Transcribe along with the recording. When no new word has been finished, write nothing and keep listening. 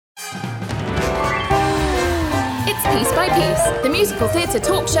the Musical Theatre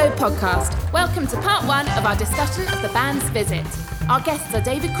Talk Show podcast. Welcome to part one of our discussion of the band's visit. Our guests are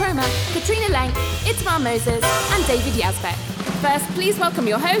David Cromer, Katrina Lenk, Itamar Moses, and David Yazbek. First, please welcome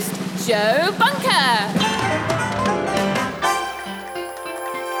your host, Joe Bunker.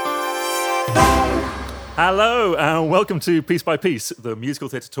 Hello and welcome to Piece by Piece, the musical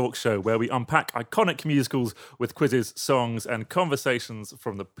theatre talk show where we unpack iconic musicals with quizzes, songs and conversations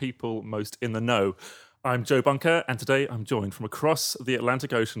from the people most in the know. I'm Joe Bunker and today I'm joined from across the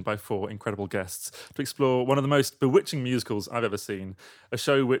Atlantic Ocean by four incredible guests to explore one of the most bewitching musicals I've ever seen, a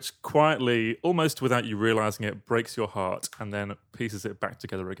show which quietly, almost without you realising it, breaks your heart and then pieces it back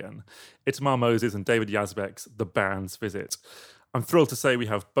together again. Itamar Moses and David Yazbek's The Band's Visit. I'm thrilled to say we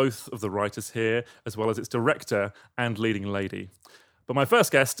have both of the writers here, as well as its director and leading lady. But my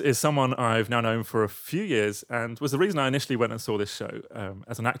first guest is someone I've now known for a few years and was the reason I initially went and saw this show.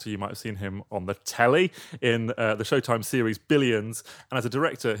 As an actor, you might have seen him on the telly in the Showtime series Billions. And as a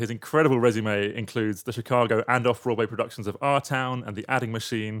director, his incredible resume includes the Chicago and off-Broadway productions of Our Town and The Adding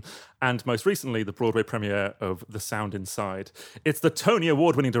Machine, and most recently, the Broadway premiere of The Sound Inside. It's the Tony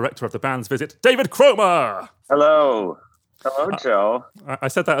Award-winning director of The Band's Visit, David Cromer! Hello. Hello, Joe. I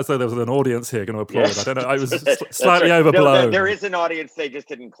said that as though there was an audience here going to applaud. Yes. I don't know. I was slightly overblown. No, there is an audience. They just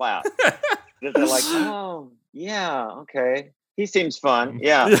didn't clap. They're like, oh, yeah, okay. He seems fun.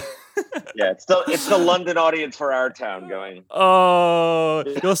 Yeah. Yeah, it's the London audience for Our Town going. Oh,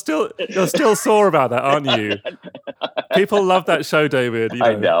 you're still sore about that, aren't you? People love that show, David.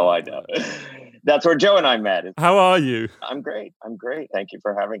 I know. That's where Joe and I met. How are you? I'm great. Thank you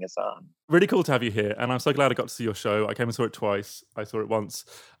for having us on. Really cool to have you here. And I'm so glad I got to see your show. I came and saw it twice. I saw it once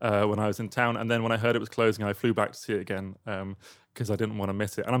when I was in town. And then when I heard it was closing, I flew back to see it again because I didn't want to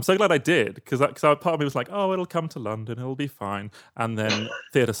miss it. And I'm so glad I did because part of me was like, oh, it'll come to London. It'll be fine. And then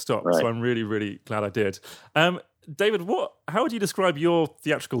theatre stopped. Right. So I'm really, really glad I did. David, how would you describe your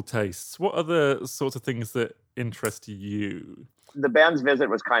theatrical tastes? What are the sorts of things that interest you? The Band's Visit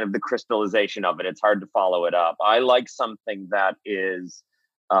was kind of the crystallization of it. It's hard to follow it up. I like something that is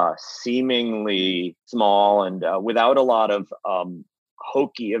seemingly small and without a lot of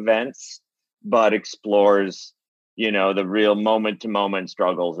hokey events, but explores, the real moment-to-moment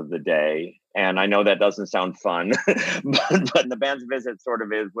struggles of the day. And I know that doesn't sound fun, but The Band's Visit sort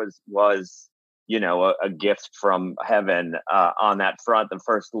of was a gift from heaven on that front. The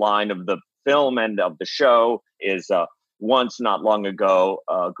first line of the film and of the show is once, not long ago,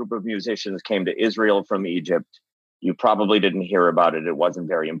 a group of musicians came to Israel from Egypt. You probably didn't hear about it. It wasn't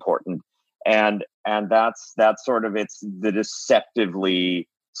very important. And that's sort of, it's the deceptively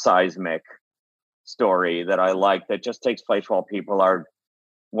seismic story that I like, that just takes place while people are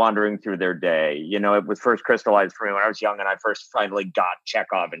wandering through their day. It was first crystallized for me when I was young and I first finally got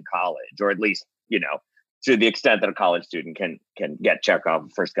Chekhov in college, or at least, to the extent that a college student can get Chekhov,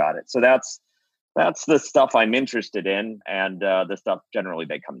 first got it. So that's the stuff I'm interested in, and the stuff generally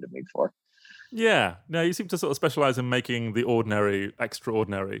they come to me for. Yeah. No, you seem to sort of specialize in making the ordinary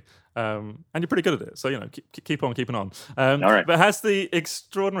extraordinary, and you're pretty good at it. So, keep on keeping on. All right. But has the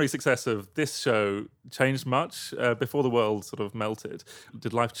extraordinary success of this show changed much before the world sort of melted?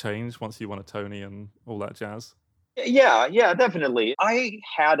 Did life change once you won a Tony and all that jazz? Yeah, definitely. I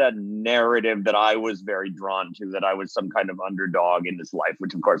had a narrative that I was very drawn to, that I was some kind of underdog in this life,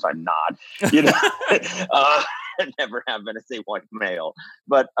 which of course I'm not. Never have been as a white male.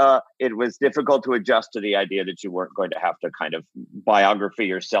 But it was difficult to adjust to the idea that you weren't going to have to kind of biography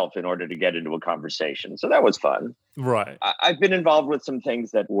yourself in order to get into a conversation. So that was fun. Right. I've been involved with some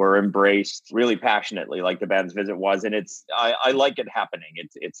things that were embraced really passionately, like The Band's Visit was, and I like it happening.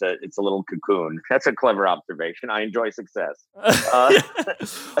 It's a little cocoon. That's a clever observation. I enjoy success.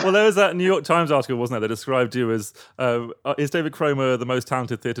 Well, there was that New York Times article, wasn't there, that described you as is David Cromer the most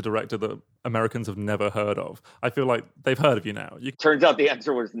talented theatre director that Americans have never heard of? I feel like they've heard of you now. Turns out the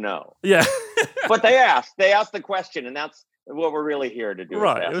answer was no. Yeah. But they asked the question, and that's what we're really here to do.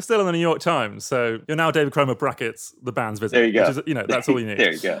 Right. It was still in the New York Times. So you're now David Cromer brackets The Band's Visit. There you go. Which is, that's all you need.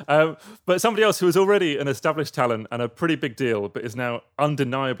 There you go. But somebody else who is already an established talent and a pretty big deal, but is now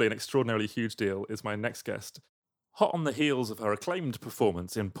undeniably an extraordinarily huge deal, is my next guest. Hot on the heels of her acclaimed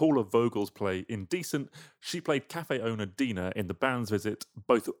performance in Paula Vogel's play Indecent, she played cafe owner Dina in The Band's Visit,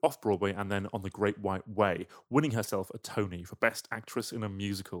 both off-Broadway and then on The Great White Way, winning herself a Tony for Best Actress in a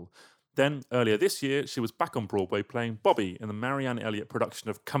Musical. Then, earlier this year, she was back on Broadway playing Bobby in the Marianne Elliott production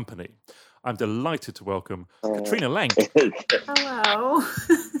of Company. I'm delighted to welcome Katrina Lenk. Hello.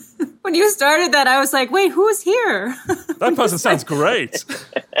 When you started that, I was like, wait, who's here? That person sounds great.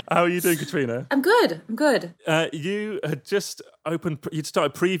 How are you doing, Katrina? I'm good. You had just you'd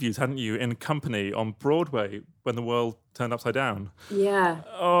started previews, hadn't you, in Company on Broadway when the world turned upside down? Yeah.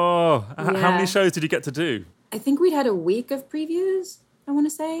 Oh, how many shows did you get to do? I think we'd had a week of previews, I want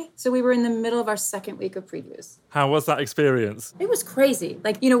to say. So we were in the middle of our second week of previews. How was that experience? It was crazy.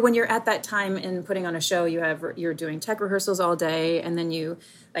 Like, you know, when you're at that time in putting on a show, you're doing tech rehearsals all day, and then you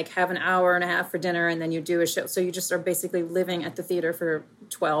like have an hour and a half for dinner, and then you do a show. So you just are basically living at the theater for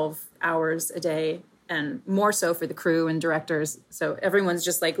 12 hours a day, and more so for the crew and directors. So everyone's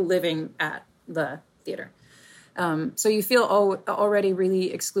just like living at the theater. So you feel already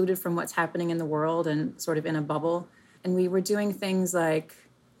really excluded from what's happening in the world and sort of in a bubble. And we were doing things like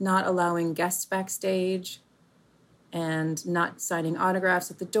not allowing guests backstage and not signing autographs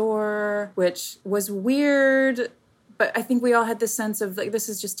at the door, which was weird. But I think we all had this sense of like, this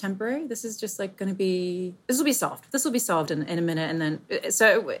is just temporary. This is just like going to be, this will be solved. This will be solved in a minute. And then,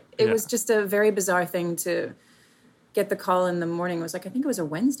 so it was just a very bizarre thing to get the call in the morning. It was like, I think it was a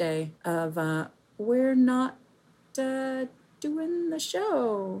Wednesday of, we're not doing the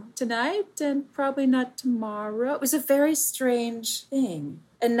show tonight and probably not tomorrow. It was a very strange thing.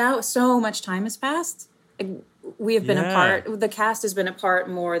 And now so much time has passed. We have been apart. The cast has been apart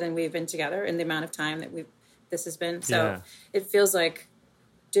more than we've been together in the amount of time that this has been. So it feels like,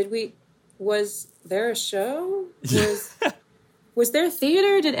 was there a show? Was there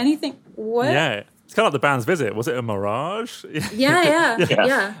theater? Did anything, what? Yeah. It's kind of like the band's visit. Was it a mirage?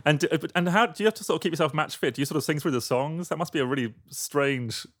 Yeah. And how do you have to sort of keep yourself match fit? Do you sort of sing through the songs? That must be a really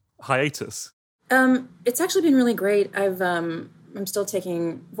strange hiatus. It's actually been really great. I'm still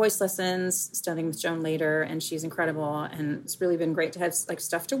taking voice lessons, studying with Joan Lader, and she's incredible. And it's really been great to have like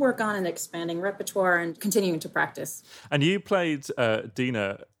stuff to work on and expanding repertoire and continuing to practice. And you played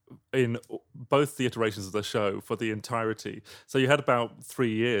Dina in both the iterations of the show for the entirety. So you had about 3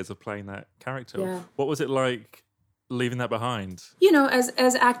 years of playing that character. Yeah. What was it like leaving that behind? You know, as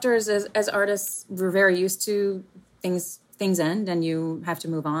actors, as artists, we're very used to things end and you have to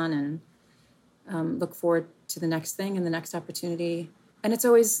move on and look forward to the next thing and the next opportunity. And it's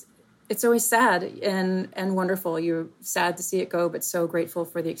always sad and wonderful. You're sad to see it go, but so grateful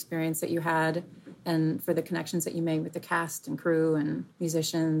for the experience that you had and for the connections that you made with the cast and crew and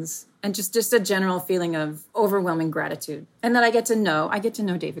musicians, and just a general feeling of overwhelming gratitude. And that I get to know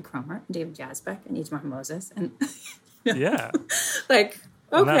David Cromer, David Yazbek, and Itamar Moses, and like, okay,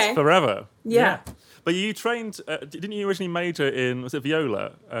 and that's forever. Yeah. But you trained, didn't you originally major in, was it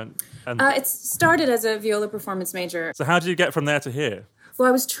viola? And it started as a viola performance major. So how did you get from there to here? Well,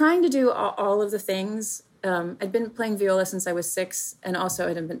 I was trying to do all of the things. I'd been playing viola since I was 6, and also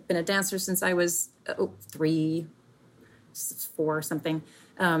I'd been a dancer since I was 3, 4, something,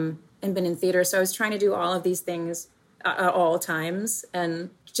 and been in theater. So I was trying to do all of these things at all times,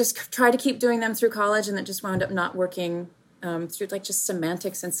 and just try to keep doing them through college, and that just wound up not working through like just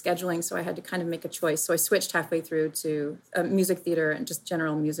semantics and scheduling. So I had to kind of make a choice. So I switched halfway through to a music theater and just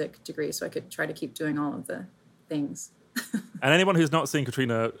general music degree, so I could try to keep doing all of the things. And anyone who's not seen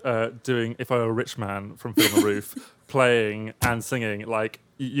Katrina doing If I Were a Rich Man from Fiddler on the Roof, playing and singing, like,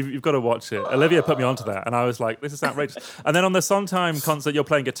 you've got to watch it. Olivia put me onto that, and I was like, this is outrageous. And then on the Sondheim concert, you're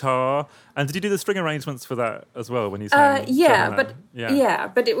playing guitar. And did you do the string arrangements for that as well when you sang?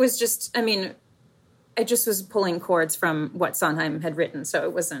 But it was just, I mean, I just was pulling chords from what Sondheim had written, so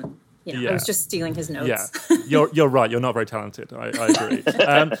it wasn't, I was just stealing his notes. Yeah, you're right. You're not very talented. I agree.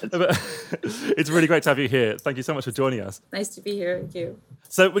 But it's really great to have you here. Thank you so much for joining us. Nice to be here. Thank you.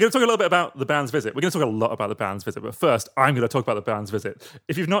 So we're going to talk a little bit about the band's visit. We're going to talk a lot about the band's visit, but first, I'm going to talk about the band's visit.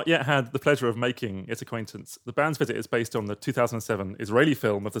 If you've not yet had the pleasure of making its acquaintance, the band's visit is based on the 2007 Israeli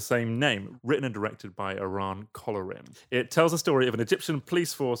film of the same name, written and directed by Eran Kolorin. It tells the story of an Egyptian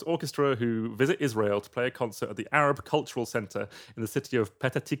police force orchestra who visit Israel to play a concert at the Arab Cultural Center in the city of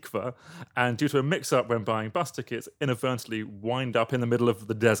Petah Tikva, and due to a mix-up when buying bus tickets, inadvertently wind up in the middle of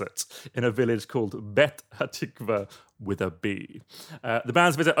the desert in a village called Bet Hatikva with a B. The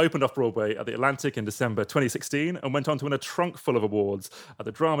band's visit opened off Broadway at the Atlantic in December 2016 and went on to win a trunk full of awards at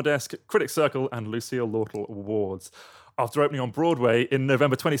the Drama Desk, Critics Circle, and Lucille Lortel Awards. After opening on Broadway in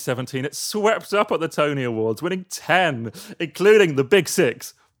November 2017, it swept up at the Tony Awards, winning 10, including the Big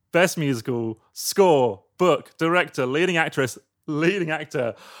Six: Best Musical, Score, Book, Director, Leading Actress, Leading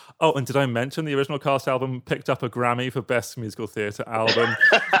actor. Oh, and did I mention the original cast album picked up a Grammy for Best Musical Theatre Album?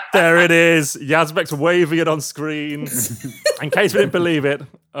 There it is. Yazbek's waving it on screen. In case we didn't believe it.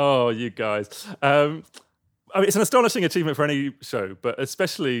 Oh, you guys. I mean, it's an astonishing achievement for any show, but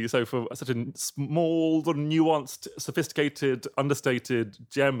especially so for such a small, sort of nuanced, sophisticated, understated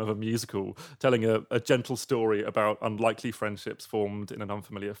gem of a musical, telling a gentle story about unlikely friendships formed in an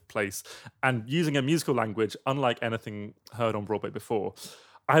unfamiliar place, and using a musical language unlike anything heard on Broadway before.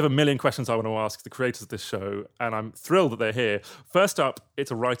 I have a million questions I want to ask the creators of this show, and I'm thrilled that they're here. First up,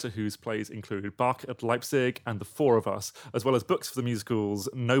 it's a writer whose plays include Bach at Leipzig and The Four of Us, as well as books for the musicals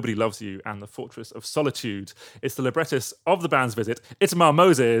Nobody Loves You and The Fortress of Solitude. It's the librettist of The Band's Visit, Itamar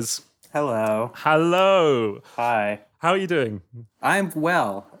Moses. Hello. Hello. Hi. How are you doing? I'm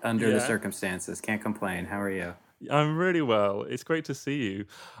well under the circumstances. Can't complain. How are you? I'm really well. It's great to see you.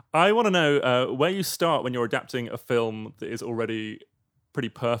 I want to know where you start when you're adapting a film that is already pretty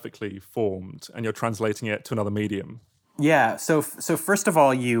perfectly formed and you're translating it to another medium. Yeah. So first of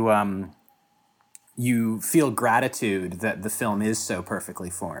all, you feel gratitude that the film is so perfectly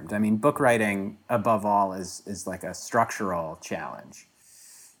formed. I mean, book writing above all is like a structural challenge.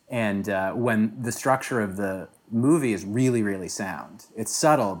 And when the structure of the movie is really, really sound, it's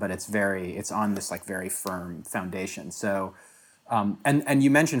subtle, but it's on this like very firm foundation. So, and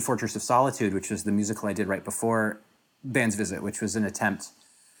you mentioned Fortress of Solitude, which was the musical I did right before Band's Visit, which was an attempt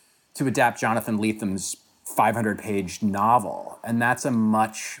to adapt Jonathan Letham's 500-page novel. And that's a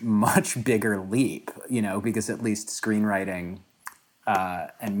much, much bigger leap, because at least screenwriting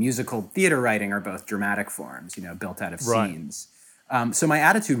and musical theater writing are both dramatic forms, built out of scenes. So my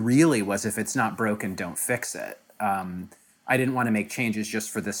attitude really was, if it's not broken, don't fix it. I didn't want to make changes just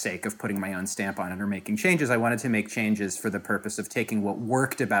for the sake of putting my own stamp on it or making changes. I wanted to make changes for the purpose of taking what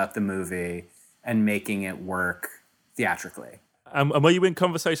worked about the movie and making it work theatrically. And were you in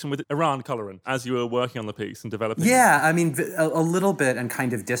conversation with Eran Coloran as you were working on the piece and developing Yeah, I mean, a little bit and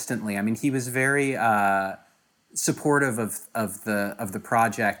kind of distantly. I mean, he was very supportive of the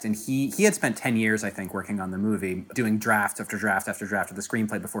project, and he had spent 10 years, I think, working on the movie, doing draft after draft after draft of the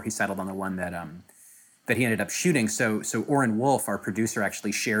screenplay before he settled on the one that he ended up shooting. So Oren Wolf, our producer,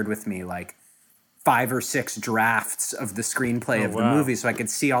 actually shared with me like 5 or 6 drafts of the screenplay of the movie, so I could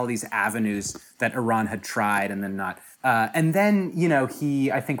see all these avenues that Eran had tried and then not. And then,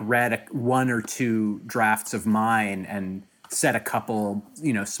 he, I think, read 1 or 2 drafts of mine and said a couple,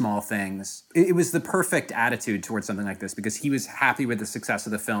 small things. It was the perfect attitude towards something like this because he was happy with the success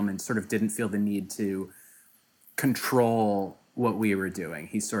of the film and sort of didn't feel the need to control what we were doing.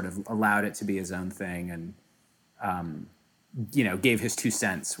 He sort of allowed it to be his own thing and, gave his 2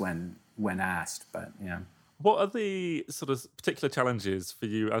 cents when asked, but yeah. What are the sort of particular challenges for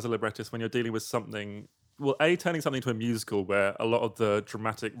you as a librettist when you're dealing with something, well, turning something to a musical where a lot of the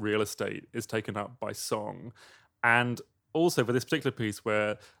dramatic real estate is taken up by song, and also for this particular piece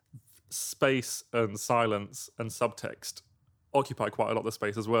where space and silence and subtext occupy quite a lot of the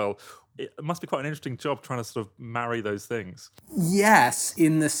space as well. It must be quite an interesting job trying to sort of marry those things. Yes,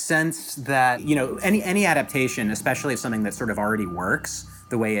 in the sense that, any adaptation, especially if something that sort of already works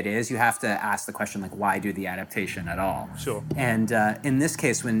the way it is, you have to ask the question, like, why do the adaptation at all? Sure. And in this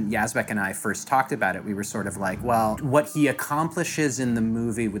case, when Yazbek and I first talked about it, we were sort of like, well, what he accomplishes in the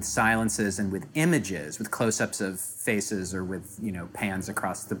movie with silences and with images, with close-ups of faces or with, pans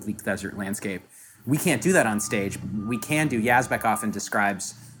across the bleak desert landscape, we can't do that on stage. We can do, Yazbek often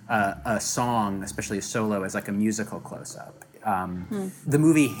describes a song, especially a solo, as like a musical close-up. The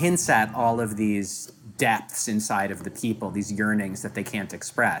movie hints at all of these depths inside of the people, these yearnings that they can't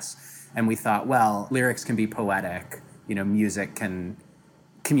express. And we thought, well, lyrics can be poetic, music can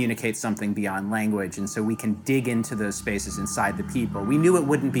communicate something beyond language, and so we can dig into those spaces inside the people. We knew it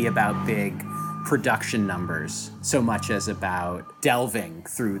wouldn't be about big production numbers so much as about delving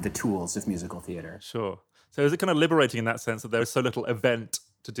through the tools of musical theater. Sure. So is it kind of liberating in that sense that there is so little event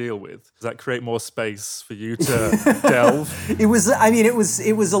to deal with? Does that create more space for you to delve? It was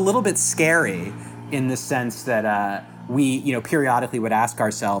a little bit scary in the sense that we, periodically would ask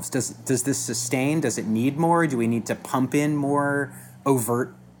ourselves, does this sustain? Does it need more? Do we need to pump in more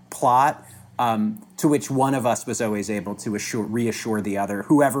overt plot? To which one of us was always able to reassure the other,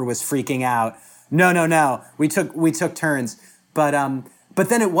 whoever was freaking out. No. We took turns, but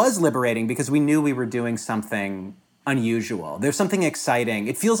then it was liberating because we knew we were doing something unusual. There's something exciting.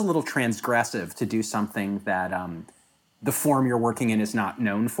 It feels a little transgressive to do something that the form you're working in is not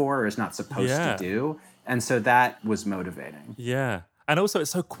known for or is not supposed to do, and so that was motivating. Yeah. And also,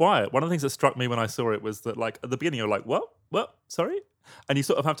 it's so quiet. One of the things that struck me when I saw it was that, like, at the beginning, you're like, what? Sorry? And you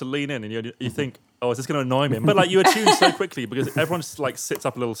sort of have to lean in, and you think, oh, is this going to annoy me? But like you attune so quickly because everyone just like sits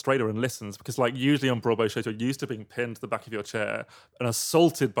up a little straighter and listens. Because like usually on Broadway shows, you're used to being pinned to the back of your chair and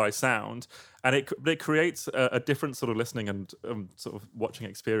assaulted by sound, and it creates a different sort of listening and sort of watching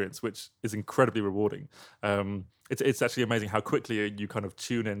experience, which is incredibly rewarding. It's actually amazing how quickly you kind of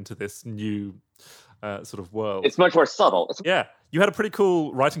tune into this new sort of world. It's much more subtle. Yeah. You had a pretty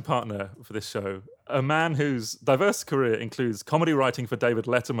cool writing partner for this show, a man whose diverse career includes comedy writing for David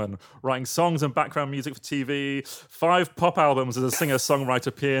Letterman, writing songs and background music for TV, 5 pop albums as a singer,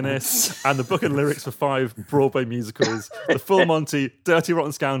 songwriter, pianist, and the book and lyrics for 5 Broadway musicals, The Full Monty, Dirty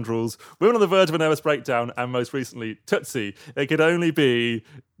Rotten Scoundrels, Women on the Verge of a Nervous Breakdown, and most recently, Tootsie. It could only be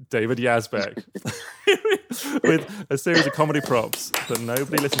David Yazbek. With a series of comedy props that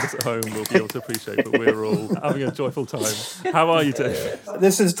nobody listening at home will be able to appreciate, but we're all having a joyful time. How are you, David?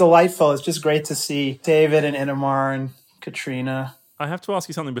 This is delightful. It's just great to see David and Itamar and Katrina. I have to ask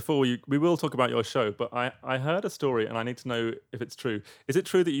you something before we will talk about your show, but I heard a story and I need to know if it's true. Is it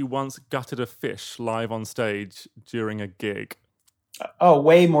true that you once gutted a fish live on stage during a gig? Oh,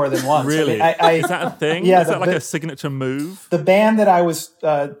 way more than once. Really? I is that a thing? Yeah, is that like a signature move? The band that I was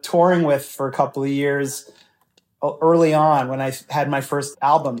touring with for a couple of years early on when I had my first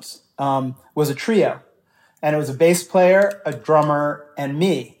albums was a trio. And it was a bass player, a drummer, and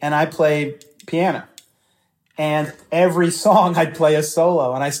me. And I played piano. And every song I'd play a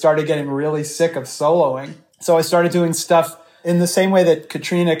solo. And I started getting really sick of soloing. So I started doing stuff in the same way that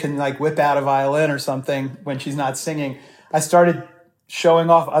Katrina can like whip out a violin or something when she's not singing. I started showing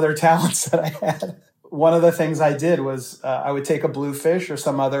off other talents that I had. One of the things I did was I would take a bluefish or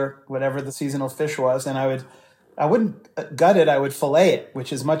some other, whatever the seasonal fish was, and I wouldn't gut it, I would fillet it,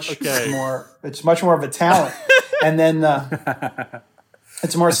 which is much more of a talent. And then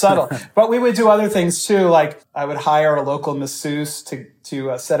it's more subtle. But we would do other things too, like I would hire a local masseuse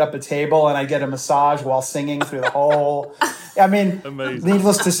to set up a table, and I'd get a massage while singing through the whole... I mean, amazing.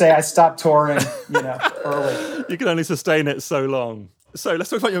 Needless to say, I stopped touring, early. You can only sustain it so long. So let's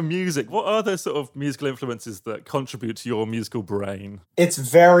talk about your music. What are the sort of musical influences that contribute to your musical brain? It's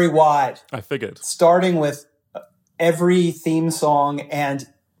very wide. I figured. Starting with every theme song and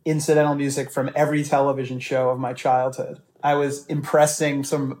incidental music from every television show of my childhood. I was impressing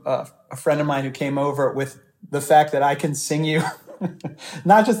a friend of mine who came over with the fact that I can sing you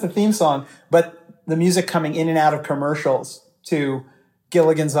not just the theme song, but the music coming in and out of commercials to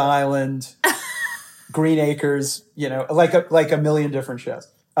Gilligan's Island, Green Acres, like a million different shows.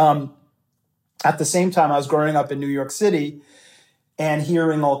 At the same time, I was growing up in New York City and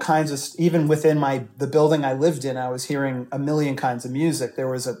hearing all kinds of, even within the building I lived in, I was hearing a million kinds of music. There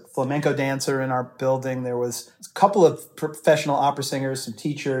was a flamenco dancer in our building. There was a couple of professional opera singers, some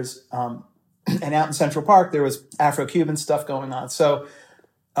teachers. And out in Central Park, there was Afro-Cuban stuff going on. So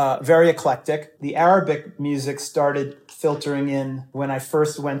very eclectic. The Arabic music started filtering in when I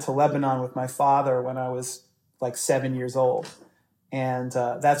first went to Lebanon with my father when I was like 7 years old. And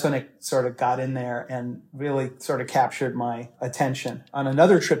that's when it sort of got in there and really sort of captured my attention. On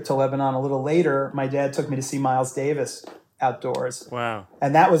another trip to Lebanon a little later, my dad took me to see Miles Davis outdoors. Wow.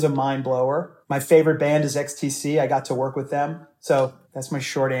 And that was a mind blower. My favorite band is XTC. I got to work with them. So that's my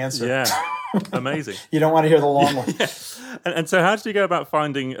short answer. Yeah. Amazing. You don't want to hear the long one. Yeah. And so how did you go about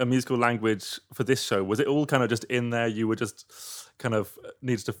finding a musical language for this show? Was it all kind of just in there? You were just kind of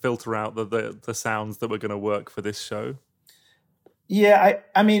needed to filter out the sounds that were going to work for this show? Yeah,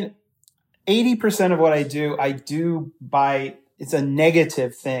 I mean, 80% of what I do by, it's a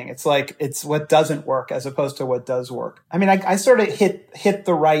negative thing. It's like, it's what doesn't work as opposed to what does work. I mean, I sort of hit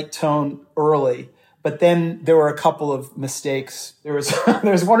the right tone early, but then there were a couple of mistakes. There's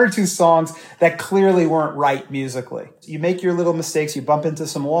 1 or 2 songs that clearly weren't right musically. You make your little mistakes, you bump into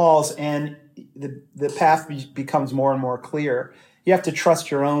some walls, and the path becomes more and more clear. You have to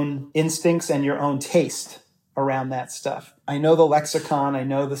trust your own instincts and your own taste around that stuff. I know the lexicon, I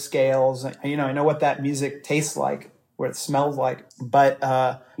know the scales, I know what that music tastes like, what it smells like. But,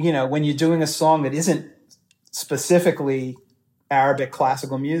 when you're doing a song that isn't specifically Arabic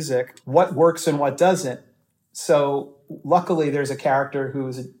classical music, what works and what doesn't. So luckily there's a character who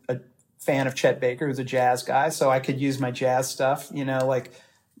is a fan of Chet Baker, who's a jazz guy. So I could use my jazz stuff, like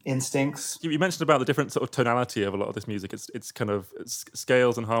instincts. You mentioned about the different sort of tonality of a lot of this music. It's kind of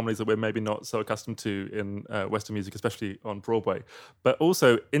scales and harmonies that we're maybe not so accustomed to in Western music, especially on Broadway. But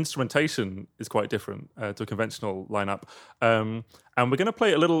also instrumentation is quite different to a conventional lineup. And we're going to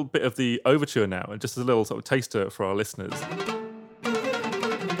play a little bit of the overture now, and just as a little sort of taster for our listeners.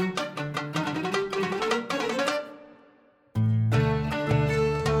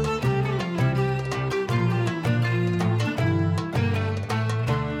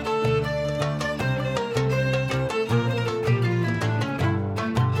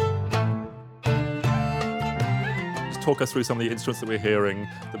 talk us through some of the instruments that we're hearing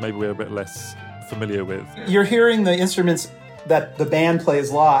that maybe we're a bit less familiar with? You're hearing the instruments that the band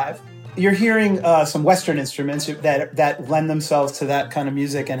plays live. You're hearing some Western instruments that lend themselves to that kind of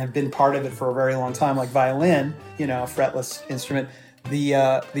music and have been part of it for a very long time, like violin, a fretless instrument. The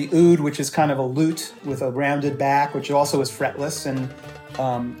oud, which is kind of a lute with a rounded back, which also is fretless, and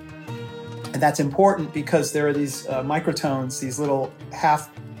that's important because there are these microtones, these little half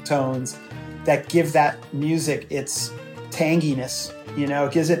tones that give that music its tanginess.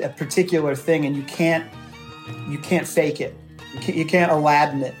 It gives it a particular thing, and you can't fake it. You can't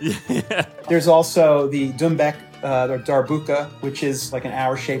Aladdin it. Yeah. There's also the dumbek, or darbuka, which is like an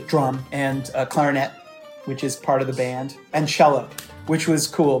hour-shaped drum, and a clarinet, which is part of the band, and cello, which was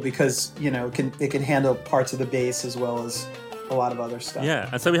cool because it can handle parts of the bass as well as a lot of other stuff. Yeah,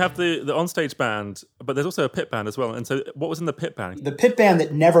 and so we have the onstage band, but there's also a pit band as well. And so what was in the pit band? The pit band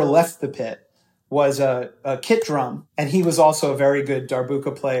that never left the pit was a kit drum, and he was also a very good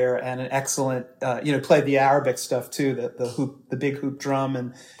darbuka player and an excellent, played the Arabic stuff too, the big hoop drum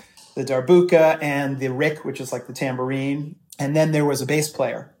and the darbuka and the rik, which is like the tambourine. And then there was a bass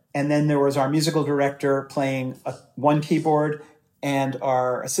player. And then there was our musical director playing one keyboard and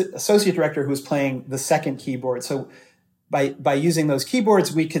our associate director who was playing the second keyboard. So by using those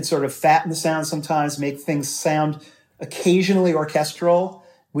keyboards, we could sort of fatten the sound sometimes, make things sound occasionally orchestral.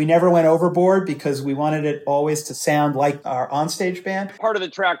 We never went overboard because we wanted it always to sound like our onstage band. Part of the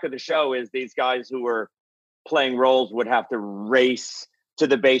track of the show is these guys who were playing roles would have to race to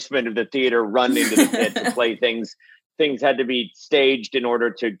the basement of the theater, run into the pit to play things. Things had to be staged in order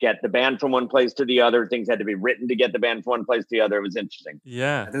to get the band from one place to the other. Things had to be written to get the band from one place to the other. It was interesting.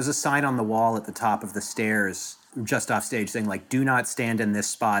 Yeah. There's a sign on the wall at the top of the stairs just off stage saying, like, do not stand in this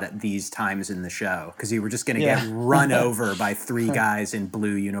spot at these times in the show, because you were just going to get run over by three guys in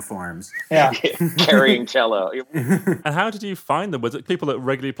blue uniforms. Yeah. Carrying cello. And how did you find them? Was it people that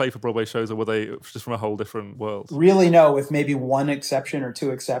regularly play for Broadway shows, or were they just from a whole different world? Really, no, with maybe one exception or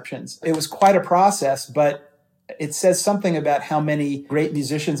two exceptions. It was quite a process, but it says something about how many great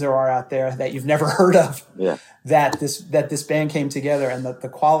musicians there are out there that you've never heard of. Yeah. That this band came together, and the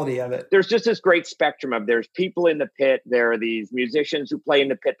quality of it. There's just this great spectrum of, there's people in the pit, there are these musicians who play in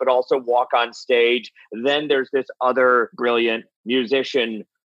the pit but also walk on stage. Then there's this other brilliant musician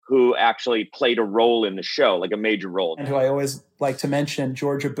who actually played a role in the show, like a major role. And who I always like to mention,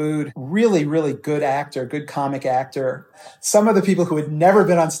 George Abood, really, really good actor, good comic actor. Some of the people who had never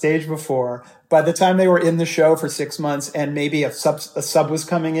been on stage before, by the time they were in the show for 6 months and maybe a sub was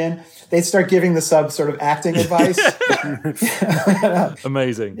coming in, they'd start giving the sub sort of acting advice.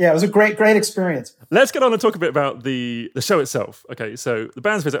 Amazing. Yeah, it was a great experience. Let's get on and talk a bit about the show itself. Okay, so the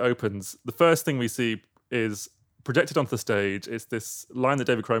Band's Visit opens. The first thing we see is projected onto the stage. It's this line that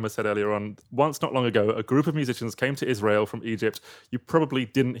David Cromer said earlier on. Once, not long ago, a group of musicians came to Israel from Egypt. You probably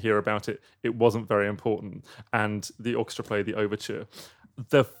didn't hear about it. It wasn't very important. And the orchestra played the overture.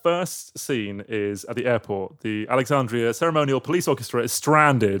 The first scene is at the airport. The Alexandria Ceremonial Police Orchestra is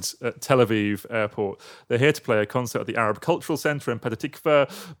stranded at Tel Aviv airport. They're here to play a concert at the Arab Cultural Center in Petah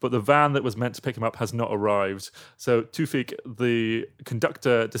Tikva, but the van that was meant to pick them up has not arrived. So Tufik, the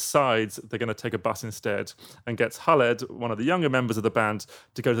conductor, decides they're going to take a bus instead and gets Khaled, one of the younger members of the band,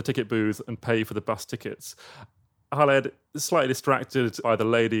 to go to the ticket booth and pay for the bus tickets. Khaled is slightly distracted by the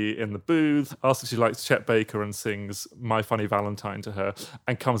lady in the booth, asks if she likes Chet Baker and sings My Funny Valentine to her,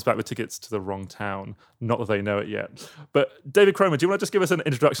 and comes back with tickets to the wrong town. Not that they know it yet. But David Cromer, do you want to just give us an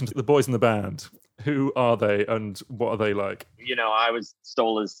introduction to the boys in the band? Who are they and what are they like? I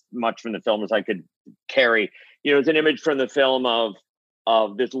stole as much from the film as I could carry. It's an image from the film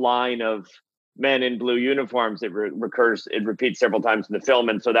of this line of men in blue uniforms. It repeats several times in the film.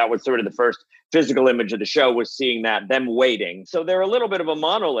 And so that was sort of the first physical image of the show, was seeing them waiting. So they're a little bit of a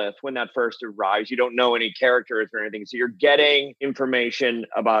monolith when that first arrives. You don't know any characters or anything. So you're getting information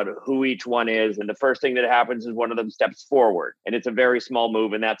about who each one is. And the first thing that happens is one of them steps forward. And it's a very small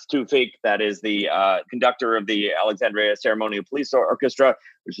move. And that's Tufik. That is the conductor of the Alexandria Ceremonial Police Orchestra,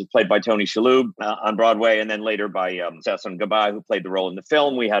 which is played by Tony Shalhoub on Broadway. And then later by Sasson Gabay, who played the role in the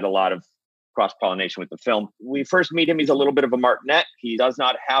film. We had a lot of cross-pollination with the film. We first meet him. He's a little bit of a martinet. He does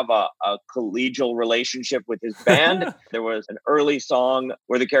not have a collegial relationship with his band. There was an early song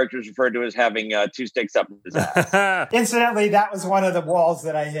where the character is referred to as having 2 sticks up his ass. Incidentally, that was one of the walls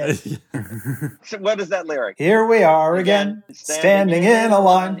that I hit. So what is that lyric? Here we are again, standing in a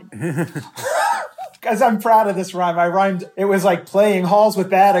line. Because I'm proud of this rhyme. I rhymed, it was like playing halls with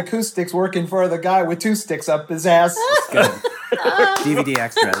bad acoustics, working for the guy with 2 sticks up his ass. Good. DVD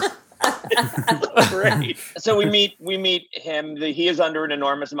extras. Great. So we meet him. He is under an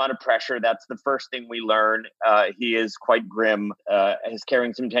enormous amount of pressure. That's the first thing we learn. He is quite grim. He's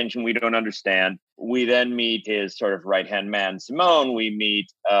carrying some tension we don't understand. We then meet his sort of right-hand man, Simone. We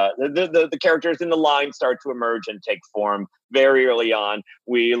meet the characters in the line start to emerge and take form very early on.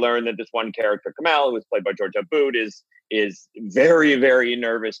 We learn that this one character, Kamal, who was played by George Aboud, is very, very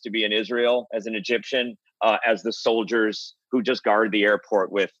nervous to be in Israel as an Egyptian, as the soldiers who just guard the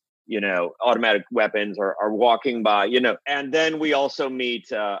airport with, automatic weapons are walking by, And then we also meet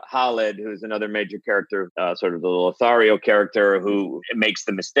Khaled, who's another major character, sort of the Lothario character who makes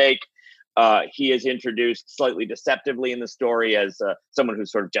the mistake. He is introduced slightly deceptively in the story as someone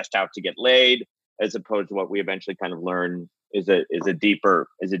who's sort of just out to get laid, as opposed to what we eventually kind of learn is a deeper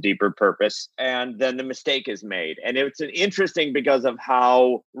purpose. And then the mistake is made. And it's interesting because of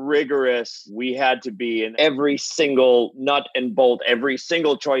how rigorous we had to be in every single nut and bolt. Every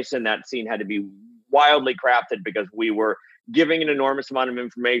single choice in that scene had to be wildly crafted because we were giving an enormous amount of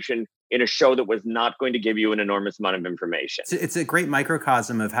information in a show that was not going to give you an enormous amount of information. It's a great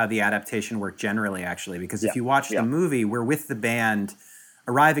microcosm of how the adaptation worked generally, actually, because if you watch the movie, we're with the band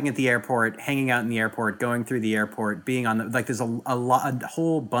arriving at the airport, hanging out in the airport, going through the airport, being on there's a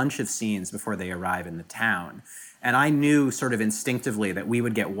whole bunch of scenes before they arrive in the town. And I knew sort of instinctively that we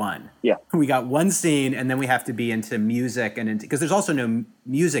would get one. Yeah. We got one scene, and then we have to be into music, because there's also no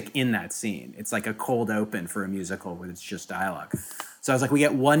music in that scene. It's like a cold open for a musical where it's just dialogue. So I was like, we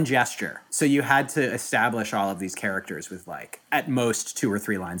get one gesture. So you had to establish all of these characters with at most 2 or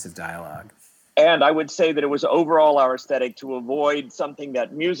 3 lines of dialogue. And I would say that it was overall our aesthetic to avoid something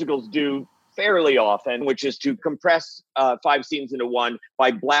that musicals do fairly often, which is to compress 5 scenes into one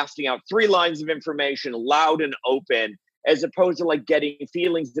by blasting out 3 lines of information loud and open, as opposed to getting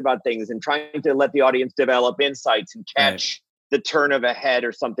feelings about things and trying to let the audience develop insights and catch the turn of a head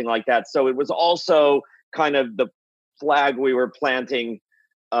or something like that. So it was also kind of the flag we were planting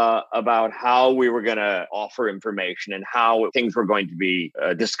about how we were going to offer information and how things were going to be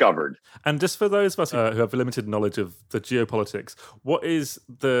discovered. And just for those of us who have limited knowledge of the geopolitics, what is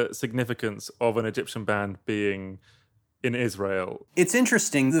the significance of an Egyptian band being in Israel? It's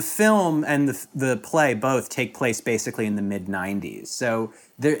interesting. The film and the play both take place basically in the mid-90s. So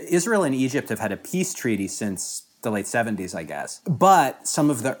Israel and Egypt have had a peace treaty since the late 70s, I guess. But some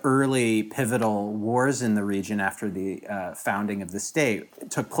of the early pivotal wars in the region after the founding of the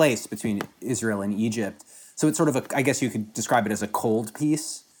state took place between Israel and Egypt. So it's sort of I guess you could describe it as a cold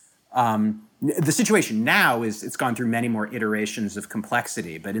peace. The situation now is it's gone through many more iterations of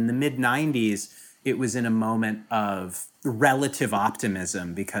complexity. But in the mid-90s, it was in a moment of relative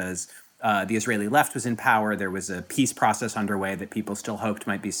optimism because the Israeli left was in power. There was a peace process underway that people still hoped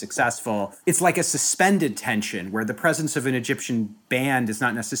might be successful. It's like a suspended tension where the presence of an Egyptian band is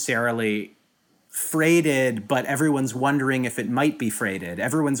not necessarily freighted, but everyone's wondering if it might be freighted.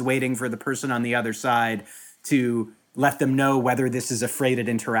 Everyone's waiting for the person on the other side to let them know whether this is a freighted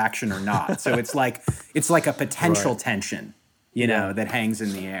interaction or not. So it's like a potential tension, that hangs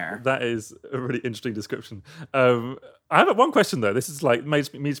in the air. That is a really interesting description. I have one question though. This is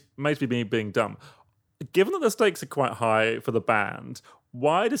makes me being dumb. Given that the stakes are quite high for the band,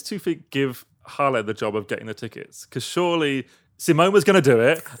 why does Tawfiq give Khaled the job of getting the tickets? Because surely Simone was going to do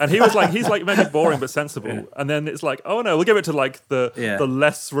it, and he's maybe boring but sensible, and then it's oh no, we'll give it to the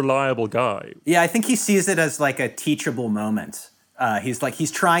less reliable guy. Yeah, I think he sees it as a teachable moment.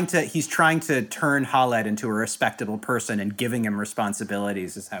 He's trying to turn Khaled into a respectable person, and giving him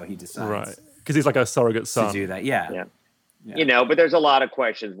responsibilities is how he decides. Right, because he's like a surrogate son to do that. Yeah. But there's a lot of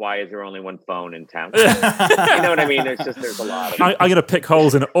questions. Why is there only one phone in town? You know what I mean? There's a lot of I'm going to pick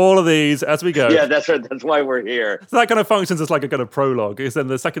holes in all of these as we go. Yeah, that's right. That's why we're here. So that kind of functions as a kind of prologue. Because then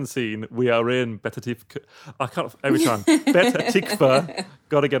the second scene, we are in Betatikva. I can't, every time. Betatikva.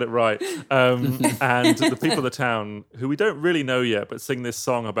 Got to get it right. And the people of the town, who we don't really know yet, but sing this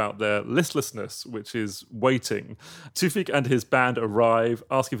song about their listlessness, which is waiting. Tawfiq and his band arrive,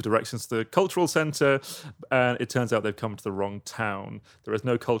 asking for directions to the cultural centre, and it turns out they've come to the wrong town. There is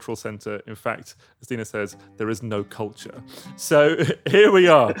no cultural centre. In fact, as Dina says, there is no culture. So here we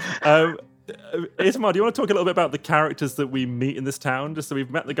are. Itamar, do you want to talk a little bit about the characters that we meet in this town? Just so we've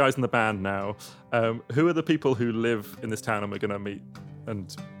met the guys in the band now. Who are the people who live in this town and we're going to meet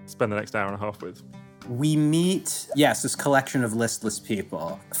and spend the next hour and a half with? We meet, this collection of listless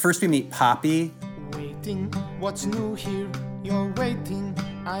people. First we meet Poppy. Waiting, what's new here? You're waiting,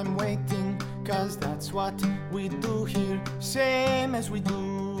 I'm waiting, 'cause that's what we do here. Same as we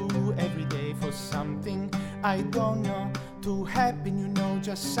do every day for something I don't know to happen,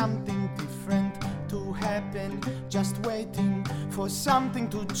 just something different to happen, just waiting for something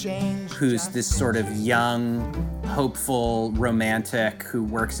to change. Who's this sort of young, hopeful, romantic who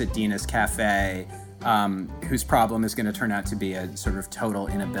works at Dina's Cafe, whose problem is going to turn out to be a sort of total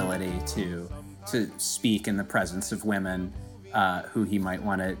inability to speak in the presence of women who he might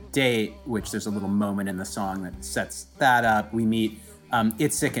want to date, which there's a little moment in the song that sets that up. We meet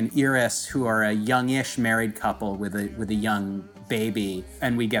Itzik and Iris, who are a youngish married couple with a young baby,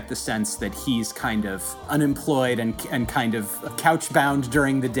 and we get the sense that he's kind of unemployed and kind of couch-bound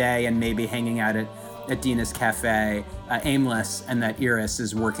during the day and maybe hanging out at Dina's Cafe, aimless, and that Iris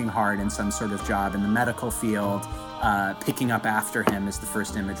is working hard in some sort of job in the medical field. Picking up after him is the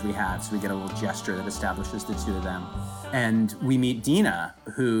first image we have, so we get a little gesture that establishes the two of them. And we meet Dina,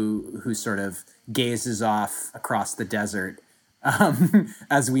 who sort of gazes off across the desert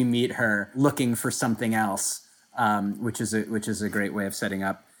as we meet her, looking for something else, which is a great way of setting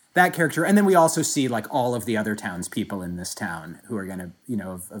up that character. And then we also see like all of the other townspeople in this town who are going to,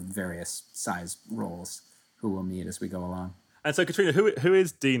 of various size roles, who we'll meet as we go along. And so, Katrina, who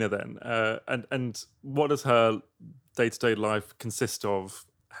is Dina then? And what does her day-to-day life consist of?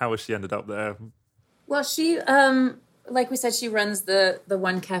 How has she ended up there? Well, she, like we said, she runs the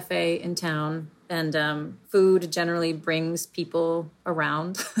one cafe in town, and food generally brings people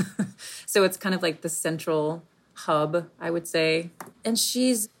around. So it's kind of like the central hub, I would say. And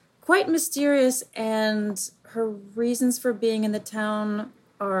she's quite mysterious, and her reasons for being in the town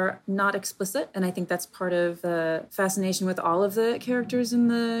are not explicit, and I think that's part of the fascination with all of the characters in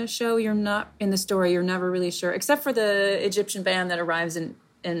the show. You're not in the story, you're never really sure, except for the Egyptian band that arrives in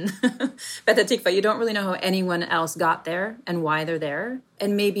Petah Tikva. You don't really know how anyone else got there and why they're there.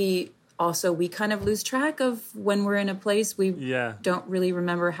 And maybe also we kind of lose track of when we're in a place, we don't really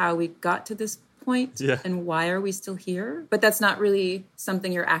remember how we got to this point and why are we still here. But that's not really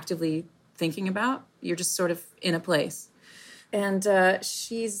something you're actively thinking about. You're just sort of in a place. And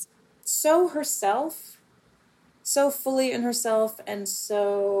she's so herself, so fully in herself, and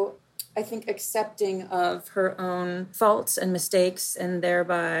so, I think, accepting of her own faults and mistakes, and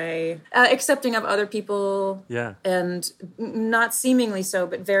thereby accepting of other people. Yeah. And not seemingly so,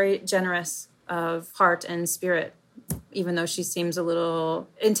 but very generous of heart and spirit, even though she seems a little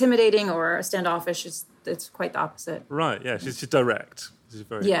intimidating or standoffish. It's quite the opposite. Right, yeah, she's direct. She's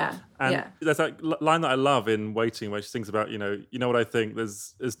very, and there's that line that I love in Waiting, where she thinks about, you know what I think,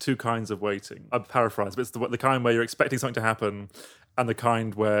 there's two kinds of waiting. I paraphrase, but it's the kind where you're expecting something to happen, and the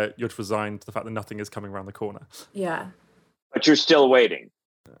kind where you're resigned to the fact that nothing is coming around the corner. Yeah. But you're still waiting.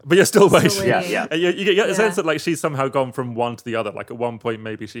 But you're still waiting. Yeah. And you get a sense that like she's somehow gone from one to the other. Like at one point,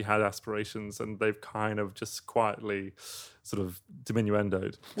 maybe she had aspirations, and they've kind of just quietly sort of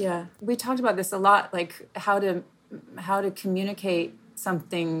diminuendoed. Yeah. We talked about this a lot, like how to communicate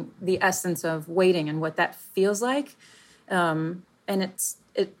something, the essence of waiting and what that feels like. And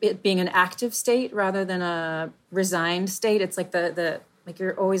it being an active state rather than a resigned state. It's like like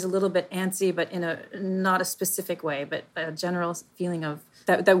you're always a little bit antsy, but in a not a specific way, but a general feeling of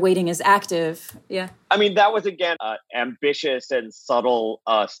that waiting is active. Yeah. I mean, that was, again, an ambitious and subtle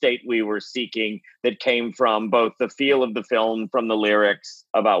state we were seeking that came from both the feel of the film, from the lyrics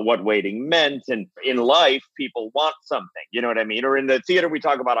about what waiting meant. And in life, people want something, you know what I mean? Or in the theater, we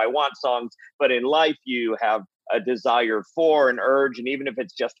talk about I want songs, but in life, you have a desire for, an urge, and even if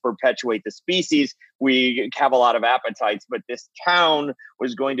it's just to perpetuate the species, we have a lot of appetites. But this town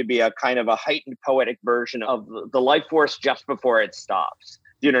was going to be a kind of a heightened poetic version of the life force just before it stops.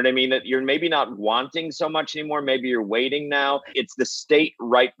 You know what I mean? That you're maybe not wanting so much anymore. Maybe you're waiting now. It's the state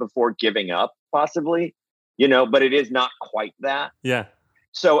right before giving up, possibly, but it is not quite that. Yeah.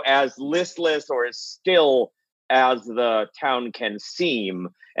 So as listless or as still as the town can seem,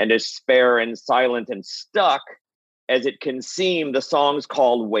 and as spare and silent and stuck as it can seem, the song's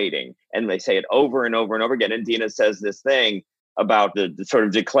called Waiting. And they say it over and over and over again. And Dina says this thing about the sort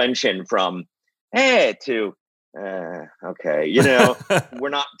of declension from, hey, to, okay, we're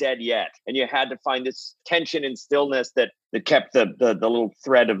not dead yet. And you had to find this tension and stillness that kept the little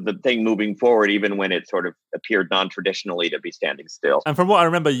thread of the thing moving forward, even when it sort of appeared non-traditionally to be standing still. And from what I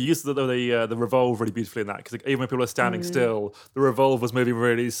remember, you used the revolve really beautifully in that, because even when people are standing still, the revolve was moving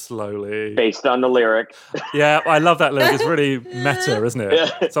really slowly. Based on the lyric. Yeah, I love that lyric. It's really meta, isn't it?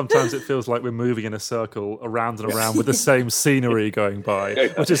 Yeah. Sometimes it feels like we're moving in a circle around and around with the same scenery going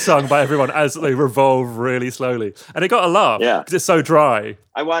by, which is sung by everyone as they revolve really slowly. And it got a laugh because it's so dry.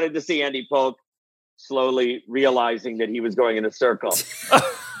 I wanted to see Andy Polk slowly realizing that he was going in a circle.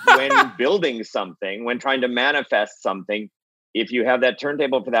 When building something, when trying to manifest something, if you have that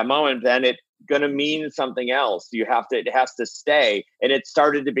turntable for that moment, then it's going to mean something else. It has to stay. And it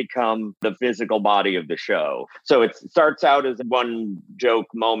started to become the physical body of the show. So it starts out as one joke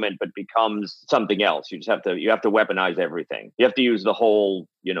moment, but becomes something else. You have to weaponize everything. You have to use the whole,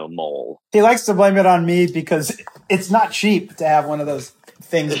 mole. He likes to blame it on me because it's not cheap to have one of those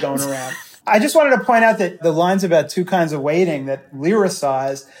things going around. I just wanted to point out that the lines about two kinds of waiting that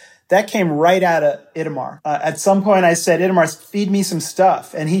lyricized, that came right out of Itamar. At some point I said, Itamar, feed me some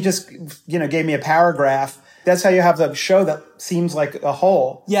stuff. And he just, gave me a paragraph. That's how you have the show that seems like a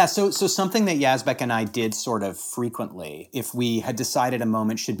whole. Yeah, so something that Yazbek and I did sort of frequently, if we had decided a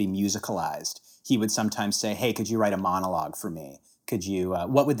moment should be musicalized, he would sometimes say, hey, could you write a monologue for me? Could you,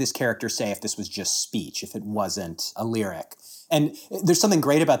 what would this character say if this was just speech, if it wasn't a lyric? And there's something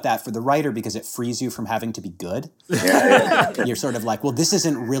great about that for the writer because it frees you from having to be good. You're sort of like, well, this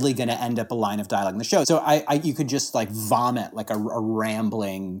isn't really going to end up a line of dialogue in the show. So you could just like vomit like a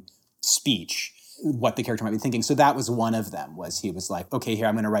rambling speech, what the character might be thinking. So that was one of them, was he was like, okay, here,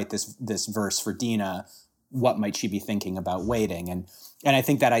 I'm going to write this verse for Dina. What might she be thinking about waiting? And I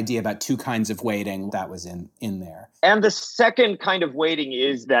think that idea about two kinds of waiting, that was in there. And the second kind of waiting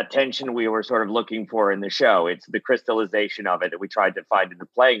is that tension we were sort of looking for in the show. It's the crystallization of it that we tried to find in the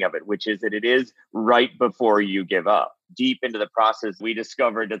playing of it, which is that it is right before you give up. Deep into the process, we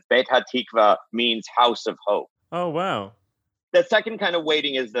discovered that Beit HaTikva means house of hope. Oh, wow. The second kind of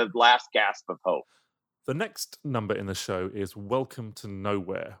waiting is the last gasp of hope. The next number in the show is Welcome to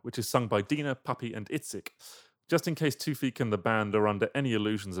Nowhere, which is sung by Dina, Puppy and Itzik. Just in case Tufik and the band are under any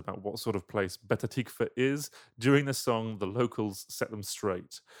illusions about what sort of place Bet HaTikva is, during the song, the locals set them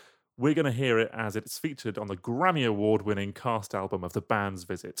straight. We're going to hear it as it's featured on the Grammy Award-winning cast album of The Band's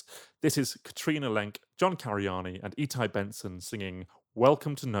Visit. This is Katrina Lenk, John Cariani and Itai Benson singing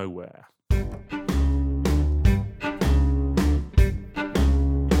Welcome to Nowhere.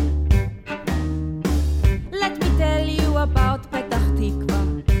 Let me tell you about Petah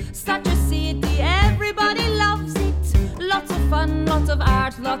Tikva. Such a city, everybody loves it. Lots of fun, lots of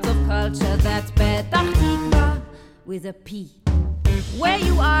art, lots of culture. That's Petah Tikva with a P. Where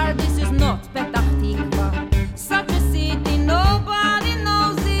you are, this is not Petah Tikva. Such a city, nobody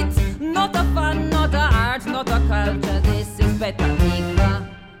knows it. Not a fun, not a art, not a culture. This is Petah Tikva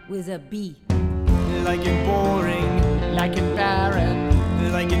with a B. Like in boring, like in barren,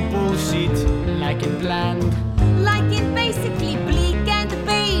 like in bullshit, like in bland. Like in basically bleak and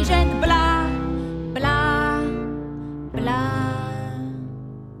beige and blah, blah, blah.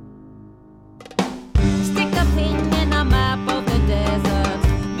 Stick a pin in a map of the desert.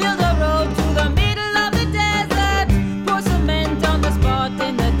 Build a road to the middle of the desert. Pour cement on the spot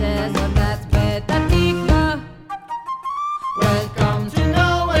in the desert. That's Petah Tikva. Welcome to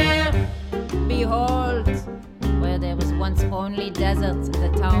nowhere. Behold, where there was once only desert, the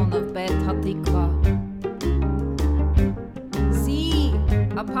town of Petah Tikva. See,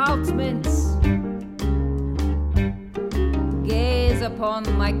 apartments. Gaze upon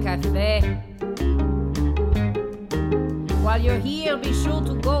my cafe. While you're here, be sure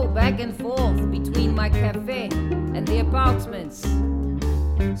to go back and forth between my cafe and the apartments.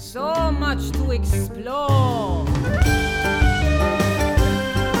 So much to explore.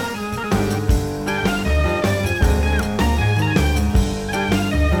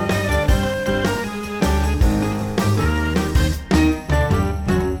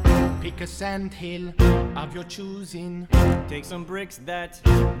 Pick a sandhill of your choosing. Take some bricks that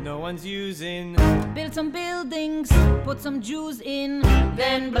no one's using. Build some buildings, put some Jews in,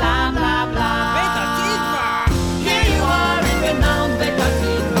 then blah blah blah. Petah Tikva! Here you are in renowned Petah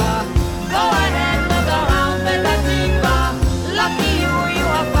Tikva. Go ahead, look around Petah Tikva. Lucky you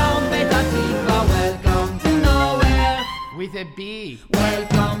have found Petah Tikva. Welcome to nowhere. With a B.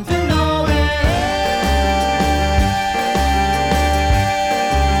 Welcome to nowhere.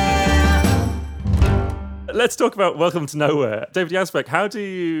 Let's talk about Welcome to Nowhere. David Yazbek, how do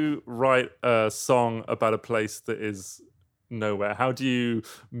you write a song about a place that is nowhere? How do you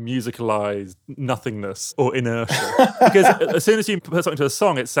musicalize nothingness or inertia? Because as soon as you put something to a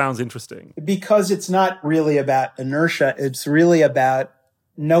song, it sounds interesting. Because it's not really about inertia. It's really about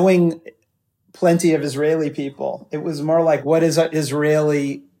knowing plenty of Israeli people. It was more like, what does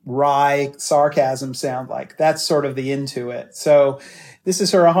Israeli wry sarcasm sound like? That's sort of the into it. So this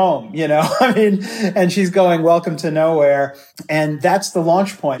is her home, I mean, and she's going, welcome to nowhere. And that's the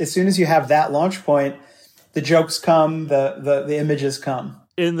launch point. As soon as you have that launch point, the jokes come, the images come.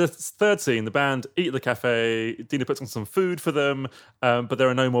 In the third scene, the band eat at the cafe. Dina puts on some food for them, but there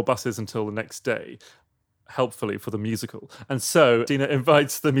are no more buses until the next day. helpfully for the musical. And so Dina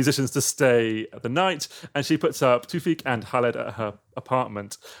invites the musicians to stay the night, and she puts up Tufik and Khaled at her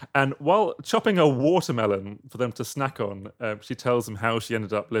apartment. And while chopping a watermelon for them to snack on, she tells them how she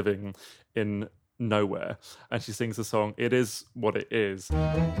ended up living in nowhere. And she sings the song, It Is What It Is.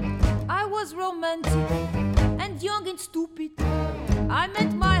 I was romantic and young and stupid. I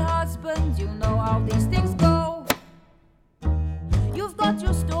met my husband, you know how these things go. You've got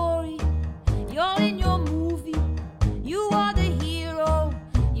your story, you're in your movie. You are the hero,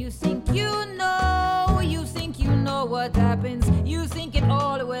 you think you know what happens. You think it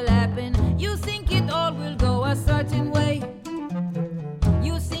all will happen, you think it all will go a certain way.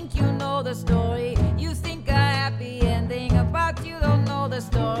 You think you know the story, you think a happy ending, but you don't know the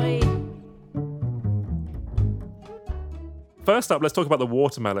story. First up, let's talk about the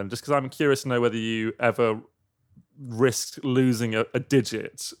watermelon, just because I'm curious to know whether you ever risked losing a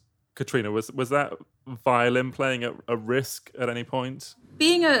digit. Katrina, was that violin playing a risk at any point?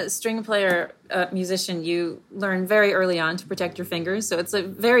 Being a string player, musician, you learn very early on to protect your fingers. So it's a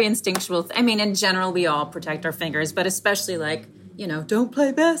very instinctual I mean, in general, we all protect our fingers, but especially don't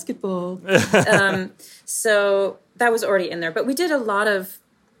play basketball. So that was already in there. But we did a lot of,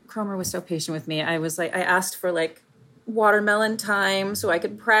 Cromer was so patient with me. I asked for watermelon time so I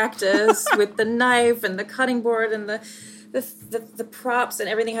could practice with the knife and the cutting board and the props, and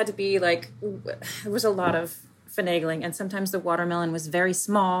everything had to be there was a lot of finagling, and sometimes the watermelon was very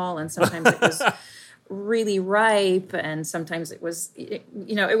small, and sometimes it was really ripe, and sometimes it was it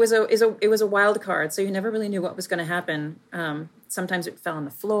was a wild card, so you never really knew what was going to happen. Sometimes it fell on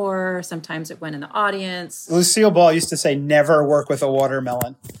the floor, sometimes it went in the audience. Lucille Ball used to say, never work with a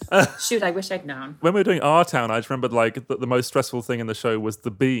watermelon. Shoot, I wish I'd known. When we were doing Our Town, I just remembered the most stressful thing in the show was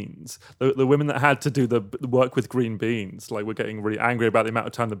the beans. The women that had to do the work with green beans, were getting really angry about the amount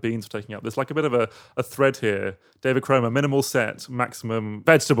of time the beans were taking up. There's a bit of a thread here. David Cromer, minimal set, maximum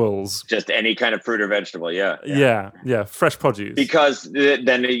vegetables. Just any kind of fruit or vegetable, yeah. Yeah, fresh produce. Because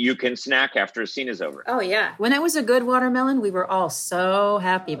then you can snack after a scene is over. Oh, yeah. When it was a good watermelon, we were all so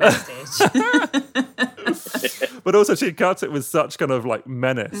happy backstage. But also she cuts it with such kind of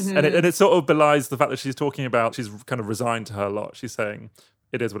menace. Mm-hmm. And it sort of belies the fact that she's talking about she's kind of resigned to her lot. She's saying,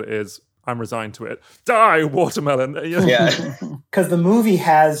 it is what it is. I'm resigned to it. Die, watermelon. Yeah. Because the movie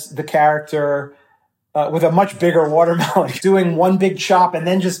has the character with a much bigger watermelon doing one big chop and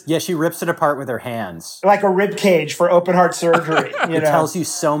then just... Yeah, she rips it apart with her hands. Like a rib cage for open heart surgery. It tells you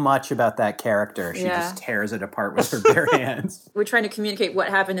so much about that character. She just tears it apart with her bare hands. We're trying to communicate what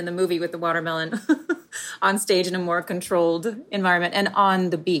happened in the movie with the watermelon on stage in a more controlled environment and on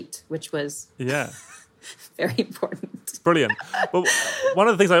the beat, which was... Yeah. Very important. Brilliant. Well, one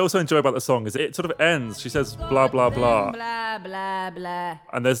of the things I also enjoy about the song is it sort of ends. She says blah blah blah, blah blah blah,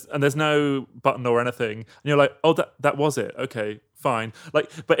 and there's no button or anything. And you're like, oh, that was it. Okay, fine. But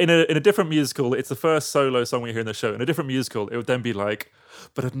in a different musical, it's the first solo song we hear in the show. In a different musical, it would then be like,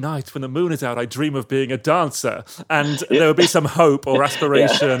 but at night when the moon is out, I dream of being a dancer, and there would be some hope or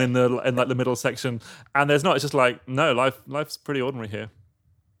aspiration in the middle section. And there's not. It's just no, life's pretty ordinary here.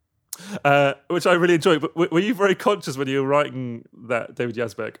 Which I really enjoy. But were you very conscious when you were writing that, David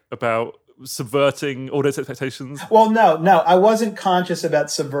Yazbek, about subverting audience expectations? Well, no, I wasn't conscious about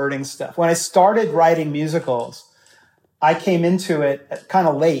subverting stuff. When I started writing musicals, I came into it kind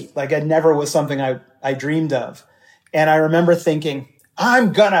of late. It never was something I dreamed of. And I remember thinking,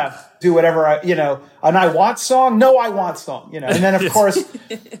 I'm gonna do whatever an I want song? No, I want song, And then of course,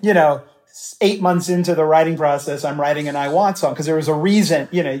 8 months into the writing process, I'm writing an I want song because there was a reason,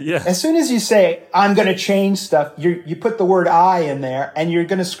 As soon as you say, I'm going to change stuff, you put the word I in there and you're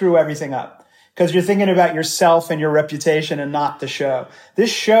going to screw everything up because you're thinking about yourself and your reputation and not the show.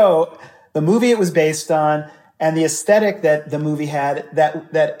 This show, the movie it was based on and the aesthetic that the movie had,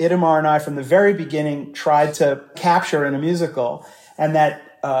 that Itamar and I from the very beginning tried to capture in a musical, and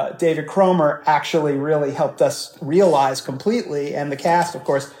that David Cromer actually really helped us realize completely, and the cast, of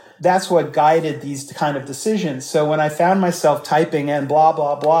course, that's what guided these kind of decisions. So when I found myself typing in blah,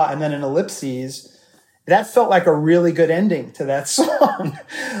 blah, blah, and then an ellipses, that felt like a really good ending to that song.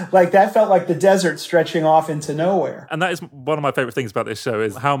 That felt like the desert stretching off into nowhere. And that is one of my favorite things about this show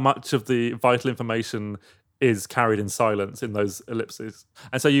is how much of the vital information is carried in silence in those ellipses.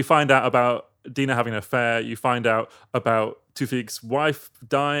 And so you find out about Dina having an affair, you find out about Tufik's wife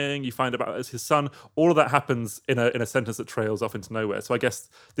dying, you find about his son. All of that happens in a sentence that trails off into nowhere. So I guess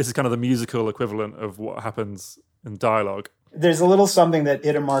this is kind of the musical equivalent of what happens in dialogue. There's a little something that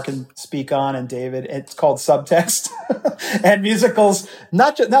Itamar can speak on, and David, it's called subtext. And musicals,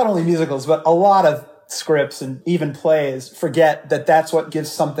 not only musicals, but a lot of scripts and even plays forget that that's what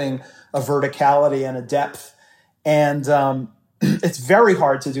gives something a verticality and a depth. And it's very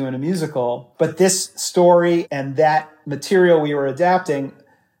hard to do in a musical. But this story and that material we were adapting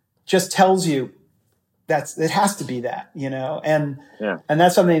just tells you it has to be that, and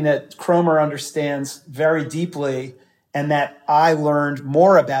that's something that Cromer understands very deeply and that I learned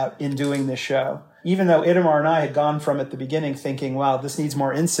more about in doing this show. Even though Itamar and I had gone from at the beginning thinking, wow, this needs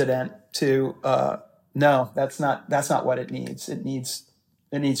more incident, to no, that's not what it needs. It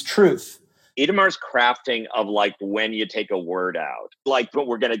needs truth. Itamar's crafting of like when you take a word out, like, but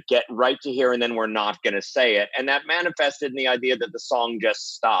we're going to get right to here and then we're not going to say it. And that manifested in the idea that the song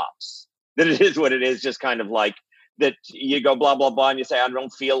just stops. That it is what it is, just kind of like that you go blah, blah, blah, and you say, I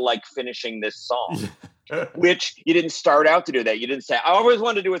don't feel like finishing this song, which you didn't start out to do that. You didn't say, I always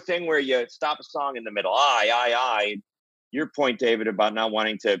wanted to do a thing where you stop a song in the middle. I. Your point, David, about not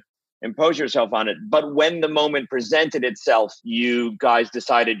wanting to impose yourself on it. But when the moment presented itself, you guys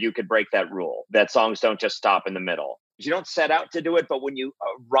decided you could break that rule, that songs don't just stop in the middle. You don't set out to do it, but when you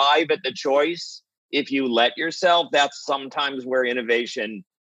arrive at the choice, if you let yourself, that's sometimes where innovation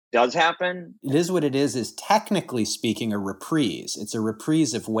does happen. It is what it is technically speaking a reprise. It's a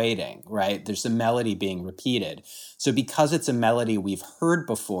reprise of Waiting, right? There's a melody being repeated. So because it's a melody we've heard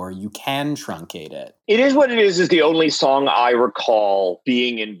before, you can truncate it. It is what it is the only song I recall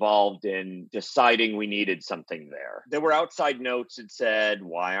being involved in deciding we needed something there. There were outside notes that said,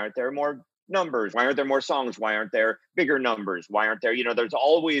 why aren't there more numbers? Why aren't there more songs? Why aren't there bigger numbers? Why aren't there, there's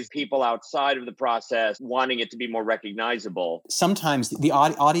always people outside of the process wanting it to be more recognizable. Sometimes the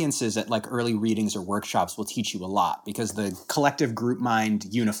audiences at like early readings or workshops will teach you a lot because the collective group mind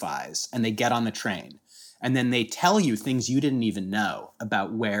unifies and they get on the train and then they tell you things you didn't even know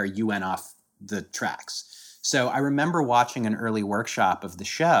about where you went off the tracks. So I remember watching an early workshop of the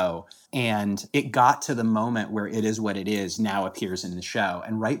show, and it got to the moment where It Is What It Is now appears in the show.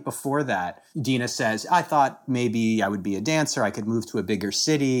 And right before that, Dina says, I thought maybe I would be a dancer. I could move to a bigger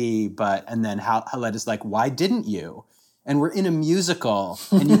city. And then Haled is like, why didn't you? And we're in a musical,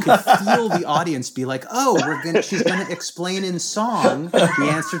 and you could feel the audience be like, oh, she's going to explain in song the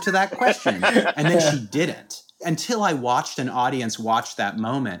answer to that question. And then she didn't. Until I watched an audience watch that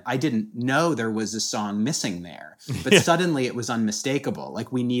moment, I didn't know there was a song missing there. But suddenly it was unmistakable.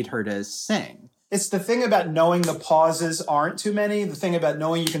 Like, we need her to sing. It's the thing about knowing the pauses aren't too many. The thing about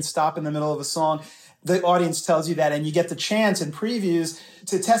knowing you can stop in the middle of a song. The audience tells you that, and you get the chance in previews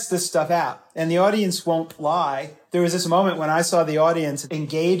to test this stuff out. And the audience won't lie. There was this moment when I saw the audience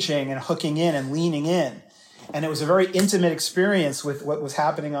engaging and hooking in and leaning in. And it was a very intimate experience with what was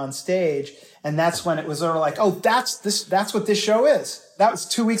happening on stage. And that's when it was sort of like, oh, that's what this show is. That was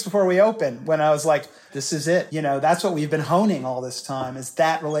 2 weeks before we opened, when I was like, this is it. That's what we've been honing all this time, is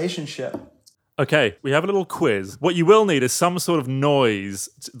that relationship. Okay, we have a little quiz. What you will need is some sort of noise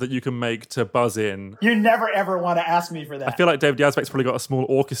that you can make to buzz in. You never, ever want to ask me for that. I feel like David Yazbek's probably got a small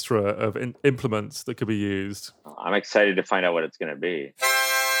orchestra of implements that could be used. I'm excited to find out what it's going to be.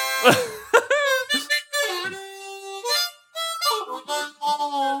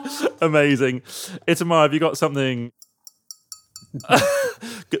 Amazing. Itamar, have you got something?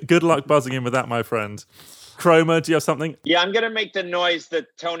 Good luck buzzing in with that, my friend. Cromer, do you have something? Yeah, I'm going to make the noise that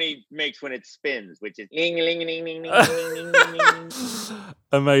Tony makes when it spins, which is ling, ling, ling, ling, ling, ling, ling, ling.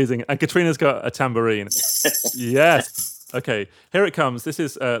 Amazing. And Katrina's got a tambourine. Yes. Okay, here it comes. This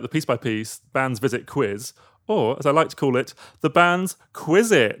is the Piece by Piece Band's Visit quiz, or as I like to call it, the Band's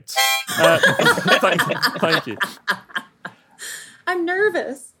Quiz It. Thank you. I'm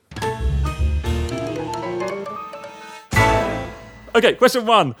nervous. Okay, question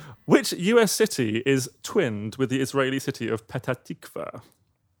 1. Which US city is twinned with the Israeli city of Petah Tikva?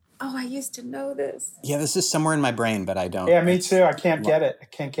 Oh, I used to know this. Yeah, this is somewhere in my brain, but I don't. Yeah, me too. I can't get it. I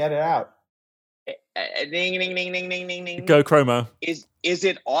can't get it out. Ding, ding, ding, ding, ding, ding, ding. Go, Cromer. Is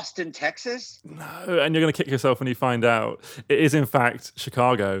it Austin, Texas? No, and you're going to kick yourself when you find out. It is, in fact,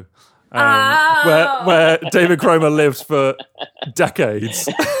 Chicago. Where David Cromer lived for decades.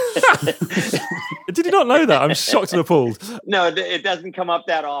 Did you not know that? I'm shocked and appalled. No, it doesn't come up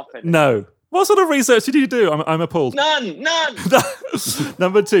that often. No. What sort of research did you do? I'm appalled. None.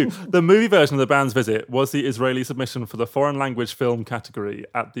 Number 2, the movie version of The Band's Visit was the Israeli submission for the foreign language film category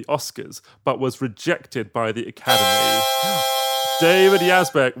at the Oscars, but was rejected by the Academy. David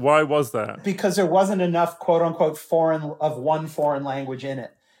Yazbek, why was that? Because there wasn't enough quote unquote one foreign language in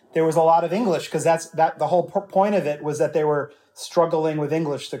it. There was a lot of English, because the whole point of it was that they were struggling with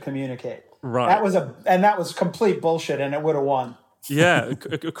English to communicate. Right. That was complete bullshit, and it would have won. Yeah,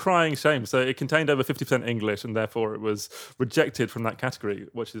 a crying shame. So it contained over 50% English, and therefore it was rejected from that category,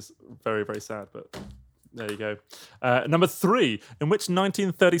 which is very, very sad. But There you go. Number 3. In which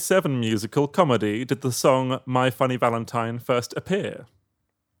 1937 musical comedy did the song My Funny Valentine first appear?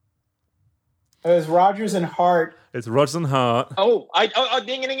 It was Rodgers and Hart. It's Rodgers and Hart. Ding,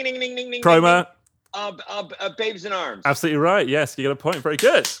 ding, ding, ding, ding, ding. Chroma. Babes in Arms. Absolutely right. Yes, you get a point. Very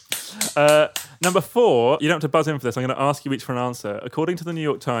good. Number 4. You don't have to buzz in for this. I'm going to ask you each for an answer. According to the New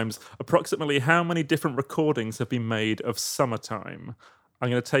York Times, approximately how many different recordings have been made of Summertime? I'm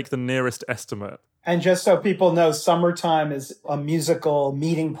going to take the nearest estimate. And just so people know, Summertime is a musical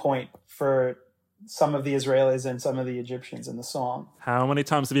meeting point for some of the Israelis and some of the Egyptians in the song. How many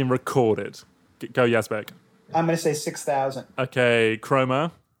times have been recorded? Go, Yazbek. I'm going to say 6,000. Okay,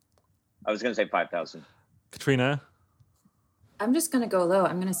 Chroma. I was going to say 5,000. Katrina. I'm just going to go low.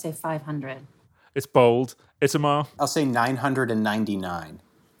 I'm going to say 500. It's bold. Itamar. I'll say 999.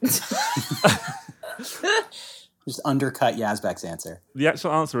 Just undercut Yazbek's answer. The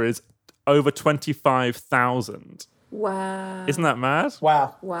actual answer is over 25,000. Wow. Isn't that mad?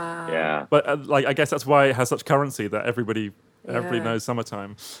 Wow. Yeah. But I guess that's why it has such currency that everybody knows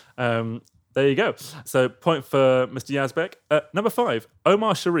Summertime. There you go. So point for Mr. Yazbek. Number 5,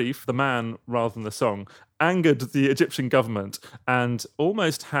 Omar Sharif, the man rather than the song, angered the Egyptian government and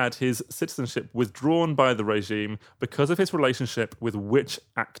almost had his citizenship withdrawn by the regime because of his relationship with which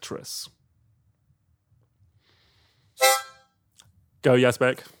actress? Go,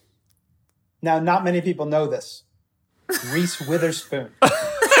 Yazbek. Now, not many people know this. Reese Witherspoon.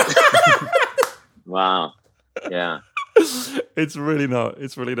 Wow. Yeah. It's really not.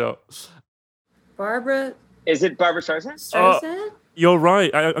 Barbara Is it Barbara Streisand? Streisand? You're right.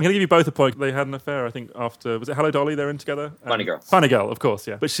 I'm going to give you both a point. They had an affair, I think, after... Was it Hello, Dolly? They were in together? Funny Girl. Funny Girl, of course,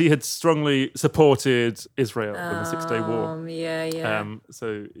 yeah. But she had strongly supported Israel in the Six-Day War. Yeah.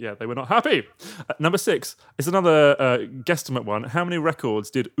 So, yeah, they were not happy. Number 6 is another guesstimate one. How many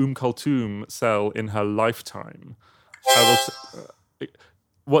records did Kulthum sell in her lifetime?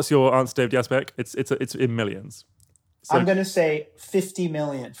 What's your answer, David Yazbek? It's in millions. So, I'm going to say 50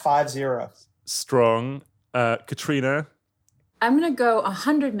 million, 50. Strong. Katrina? I'm going to go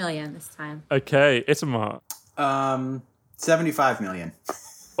 100 million this time. Okay, Itamar. 75 million.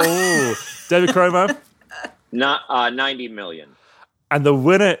 Oh, David Chroma. 90 million. And the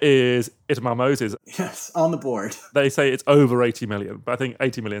winner is Itamar Moses. Yes, on the board. They say it's over 80 million, but I think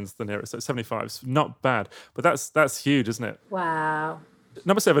 80 million is the nearest. So 75 is not bad. But that's huge, isn't it? Wow.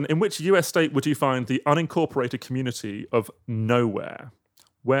 Number 7, in which US state would you find the unincorporated community of Nowhere?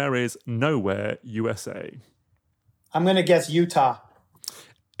 Where is Nowhere, USA? I'm going to guess Utah.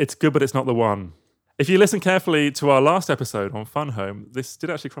 It's good, but it's not the one. If you listen carefully to our last episode on Fun Home, this did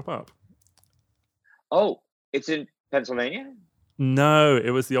actually crop up. Oh, it's in Pennsylvania? No,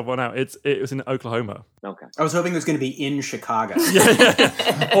 it was the odd one out. It was in Oklahoma. Okay. I was hoping it was going to be in Chicago.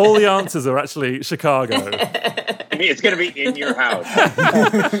 Yeah. All the answers are actually Chicago. It's going to be in your house.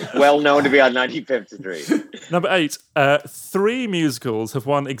 Well known to be on 95th Street. Number 8, 3 musicals have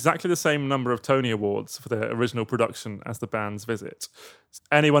won exactly the same number of Tony Awards for their original production as The Band's Visit.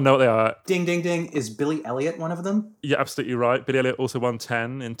 Anyone know what they are? Ding, ding, ding. Is Billy Elliot one of them? You're absolutely right. Billy Elliot also won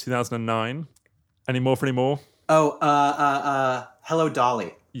 10 in 2009. Any more? Oh, Hello,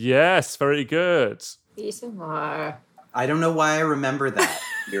 Dolly. Yes, very good. Isamar. I don't know why I remember that.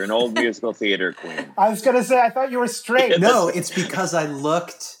 You're an old musical theater queen. I was going to say, I thought you were straight. No, it's because I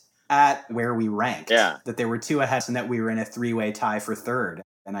looked at where we ranked. Yeah. That there were 2 ahead and that we were in a 3-way tie for 3rd.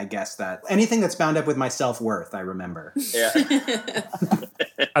 And I guess that anything that's bound up with my self-worth, I remember. Yeah.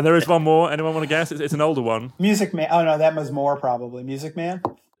 And there is one more. Anyone want to guess? It's an older one. Music Man. Oh, no, that was more probably. Music Man?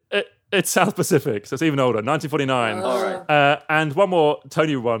 It's South Pacific, so it's even older, 1949. All right. And one more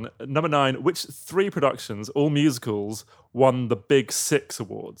Tony one. Number 9, which 3 productions, all musicals, won the Big 6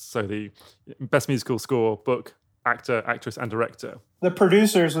 awards? So the Best Musical Score, Book, Actor, Actress, and Director. The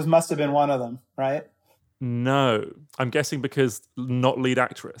Producers must have been one of them, right? No. I'm guessing because not lead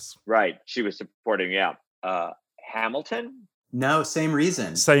actress. Right. She was supporting, Hamilton? No, same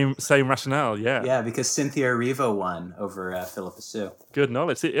reason. Same rationale, yeah. Yeah, because Cynthia Erivo won over Philippa Sue. Good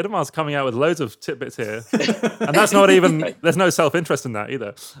knowledge. See, Idamar's coming out with loads of tidbits here. And that's not even, there's no self-interest in that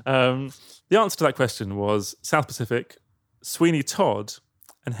either. The answer to that question was South Pacific, Sweeney Todd,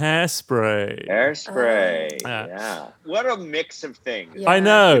 and Hairspray. Yeah. What a mix of things. Yeah. I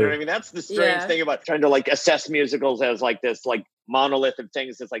know. You know what I mean? That's the strange thing about trying to assess musicals as this monolith of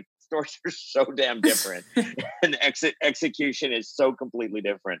things. It's stories are so damn different. And execution is so completely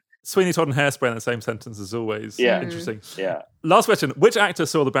different. Sweeney Todd and Hairspray in the same sentence as always. Yeah. Interesting. Yeah. Last question. Which actor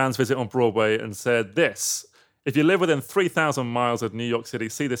saw The Band's Visit on Broadway and said this? If you live within 3,000 miles of New York City,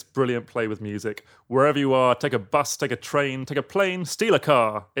 see this brilliant play with music. Wherever you are, take a bus, take a train, take a plane, steal a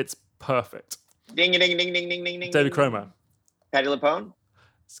car. It's perfect. Ding, ding, ding, ding, ding, ding, ding. David Cromer. Patti LuPone.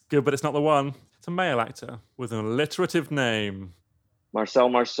 It's good, but it's not the one. It's a male actor with an alliterative name. Marcel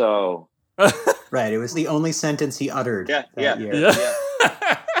Marceau. Right, it was the only sentence he uttered Yeah. Yeah.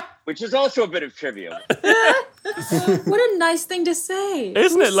 Which is also a bit of trivia. What a nice thing to say.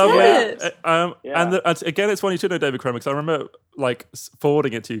 Isn't Who it lovely? said it? And again, it's one you should know, David Cromer, because I remember like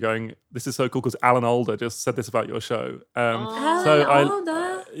forwarding it to you going, this is so cool because Alan Alda just said this about your show.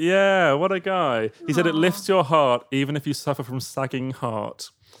 Alda. Yeah, what a guy. He said it lifts your heart even if you suffer from sagging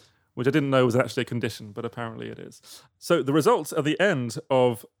heart, which I didn't know was actually a condition, but apparently it is. So the results at the end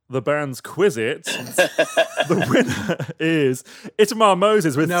of the band's Quiz It, the winner is Itamar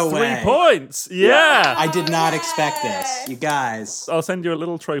Moses with 3 points. Yeah. I did not expect this. You guys. I'll send you a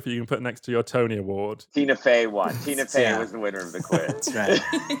little trophy you can put next to your Tony Award. Tina Fey won. Tina Fey was the winner of the quiz. That's right.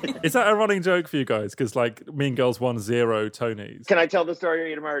 Is that a running joke for you guys? Because like Mean Girls won 0 Tonys. Can I tell the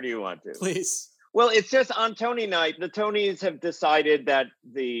story, Itamar, or do you want to? Please. Well, it's just on Tony night, the Tonys have decided that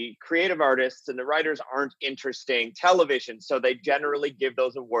the creative artists and the writers aren't interesting television, so they generally give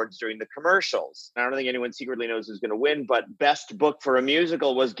those awards during the commercials. I don't think anyone secretly knows who's going to win, but Best Book for a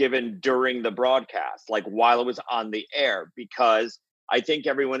Musical was given during the broadcast, like while it was on the air, because I think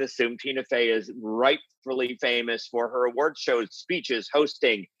everyone assumed Tina Fey is rightfully famous for her award show speeches,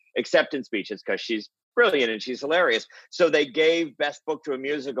 hosting acceptance speeches, because she's brilliant and she's hilarious. So they gave Best Book to a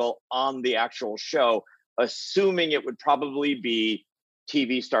Musical on the actual show, assuming it would probably be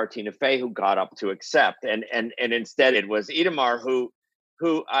TV star Tina Fey who got up to accept. And instead it was Itamar who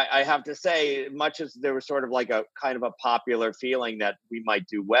I have to say, much as there was sort of like a kind of a popular feeling that we might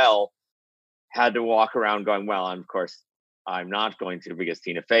do well, had to walk around going, well, of course, I'm not going to, because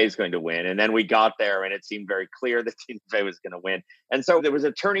Tina Fey is going to win. And then we got there and it seemed very clear that Tina Fey was going to win. And so there was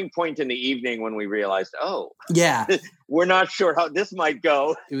a turning point in the evening when we realized, yeah, we're not sure how this might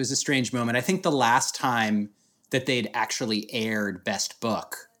go. It was a strange moment. I think the last time that they'd actually aired Best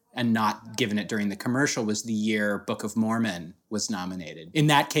Book and not given it during the commercial was the year Book of Mormon was nominated. In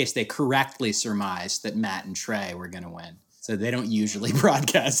that case, they correctly surmised that Matt and Trey were going to win. So they don't usually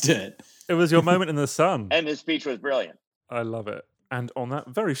broadcast it. It was your moment in the sun. And his speech was brilliant. I love it. And on that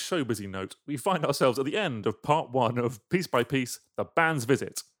very show-busy note, we find ourselves at the end of part 1 of Piece by Piece, The Band's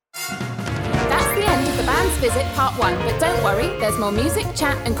Visit. That's the end of The Band's Visit Part 1, but don't worry, there's more music,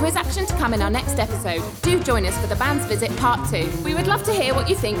 chat and quiz action to come in our next episode. Do join us for The Band's Visit Part 2. We would love to hear what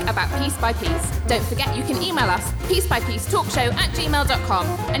you think about Piece by Piece. Don't forget you can email us, piecebypiecetalkshow@gmail.com,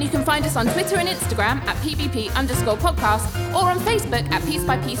 and you can find us on Twitter and Instagram at ppp_podcast or on Facebook at Piece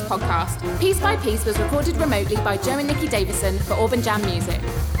by Piece Podcast. Piece by Piece was recorded remotely by Joe and Nikki Davison for Auburn Jam Music.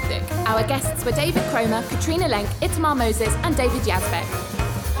 Our guests were David Cromer, Katrina Lenk, Itamar Moses and David Yazbek.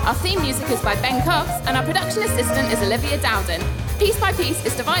 Our theme music is by Ben Cox, and our production assistant is Olivia Dowden. Piece by Piece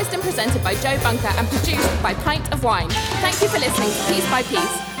is devised and presented by Joe Bunker and produced by Pint of Wine. Thank you for listening to Piece by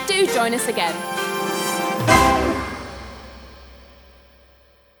Piece. Do join us again.